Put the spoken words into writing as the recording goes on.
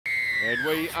And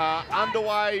we are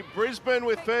underway. Brisbane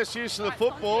with first use of the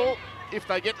football if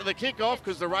they get to the kickoff,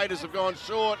 because the Raiders have gone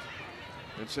short.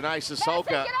 And Shanaisa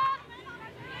Solka.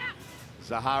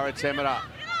 Zahara Temera.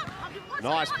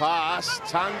 Nice pass.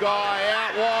 Tungai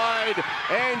out wide.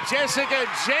 And Jessica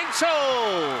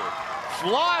Gentle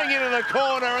flying into the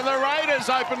corner, and the Raiders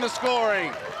open the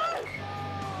scoring.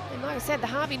 And like I said, the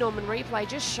Harvey Norman replay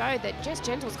just showed that Jess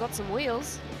Gentle's got some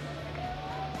wheels.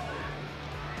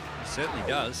 It certainly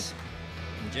does.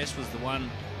 And Jess was the one.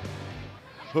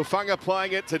 Hufunga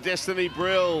playing it to Destiny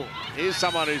Brill. Here's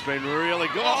someone who's been really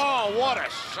good. Oh, what a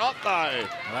shot, though.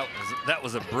 Well, that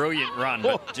was a brilliant run,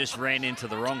 but just ran into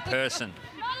the wrong person.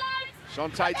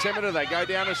 Shantae Temera, they go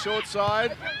down the short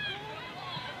side.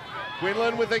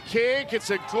 Quinlan with a kick.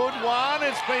 It's a good one.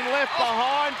 It's been left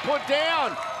behind, put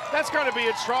down. That's going to be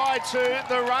a try to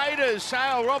the Raiders.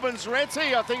 Shale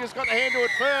Robbins-Retty, I think, has got to handle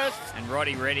it first. And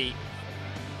Roddy Reddy,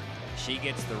 she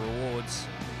gets the rewards.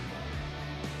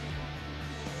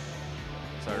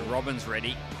 So Robbins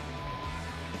ready.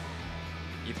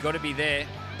 You've got to be there.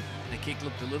 The kick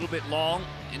looked a little bit long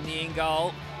in the end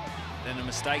goal. Then a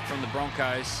mistake from the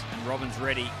Broncos, and Robbins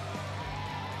ready.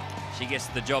 She gets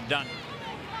the job done.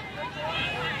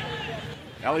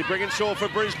 Ali Brigginshaw for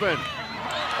Brisbane.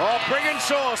 Oh,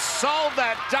 Brigginshaw sold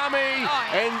that dummy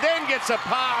and then gets a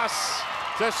pass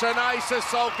to Shanaisa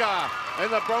Solka.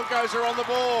 And the Broncos are on the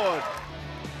board.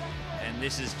 And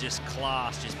this is just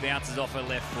class, just bounces off her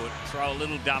left foot, throw a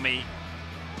little dummy,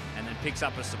 and then picks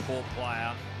up a support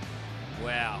player.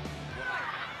 Wow.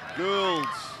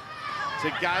 Goulds to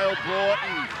Gail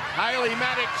Broughton. Hayley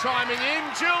Maddock chiming in.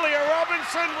 Julia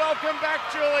Robinson, welcome back,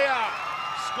 Julia.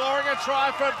 Scoring a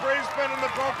try for Brisbane, and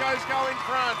the Broncos go in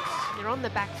front. They're on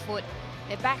the back foot,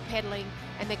 they're backpedaling,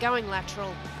 and they're going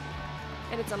lateral.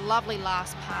 And it's a lovely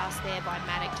last pass there by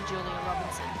Maddock to Julia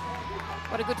Robinson.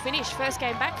 What a good finish. First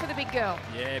game back for the big girl.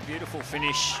 Yeah, beautiful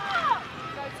finish.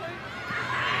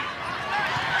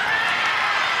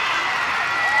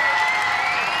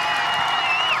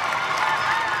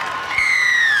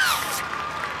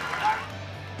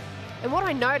 And what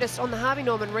I noticed on the Harvey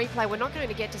Norman replay, we're not going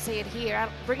to get to see it here.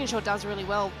 Brigginshaw does really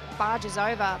well, barges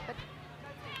over. But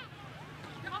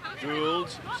Gould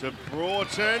to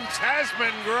Broughton.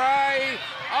 Tasman Gray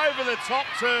over the top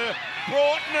to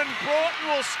Broughton, and Broughton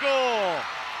will score.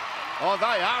 Oh,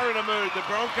 they are in a mood, the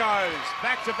Broncos.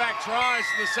 Back-to-back tries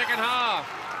in the second half.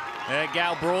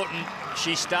 Gal Broughton,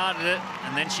 she started it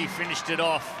and then she finished it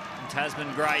off. And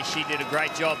Tasman Gray, she did a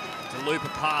great job to loop a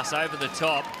pass over the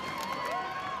top.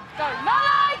 go,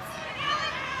 Lights!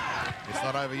 It's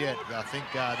not over yet. I think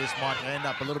this might end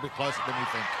up a little bit closer than we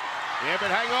think. Yeah, but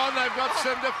hang on, they've got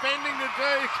some defending to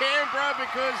do, Canberra,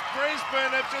 because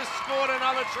Brisbane have just scored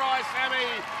another try, Sammy,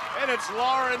 and it's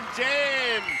Lauren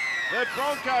Dam. The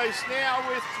Broncos now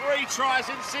with 3 tries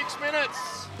in 6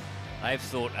 minutes. They've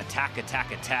thought attack,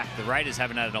 attack, attack. The Raiders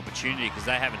haven't had an opportunity because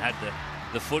they haven't had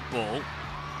the football.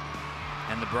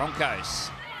 And the Broncos.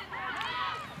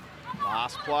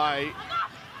 Last play.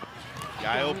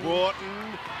 Gail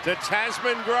Broughton to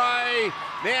Tasman Gray.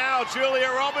 Now Julia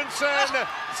Robinson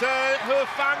to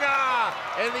Hufunga.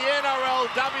 And the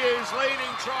NRLW's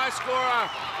leading try scorer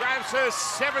grabs her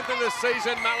 7th of the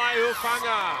season, Malay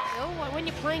Hufunga. Well, when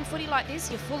you're playing footy like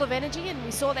this, you're full of energy, and we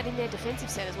saw that in their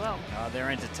defensive set as well. Oh, they're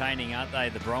entertaining, aren't they,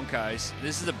 the Broncos?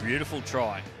 This is a beautiful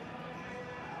try.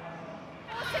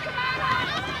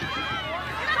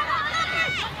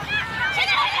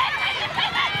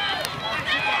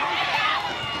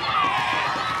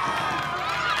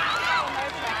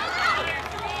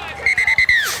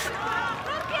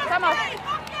 Come on.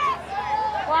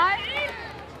 One.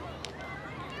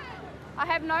 I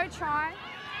have no try.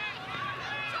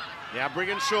 Now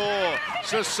Brigginshaw,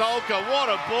 Sasolka, what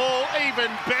a ball, even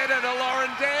better to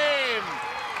Lauren Dam.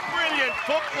 Brilliant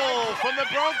football from the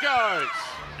Broncos.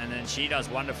 And then she does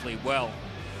wonderfully well,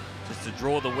 just to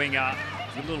draw the winger,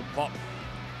 a little pop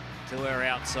to her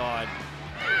outside.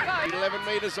 11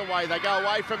 metres away, they go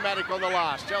away from Maddock on the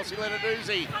last. Chelsea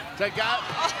Lenarduzzi to go,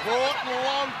 Broughton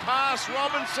long pass,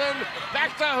 Robinson,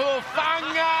 back to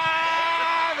Hufunga.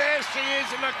 There she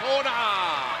is in the corner.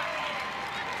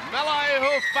 Malay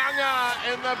Hufunga,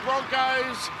 and the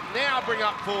Broncos now bring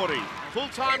up 40. Full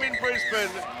time in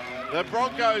Brisbane. The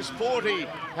Broncos 40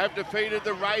 have defeated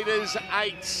the Raiders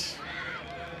 8.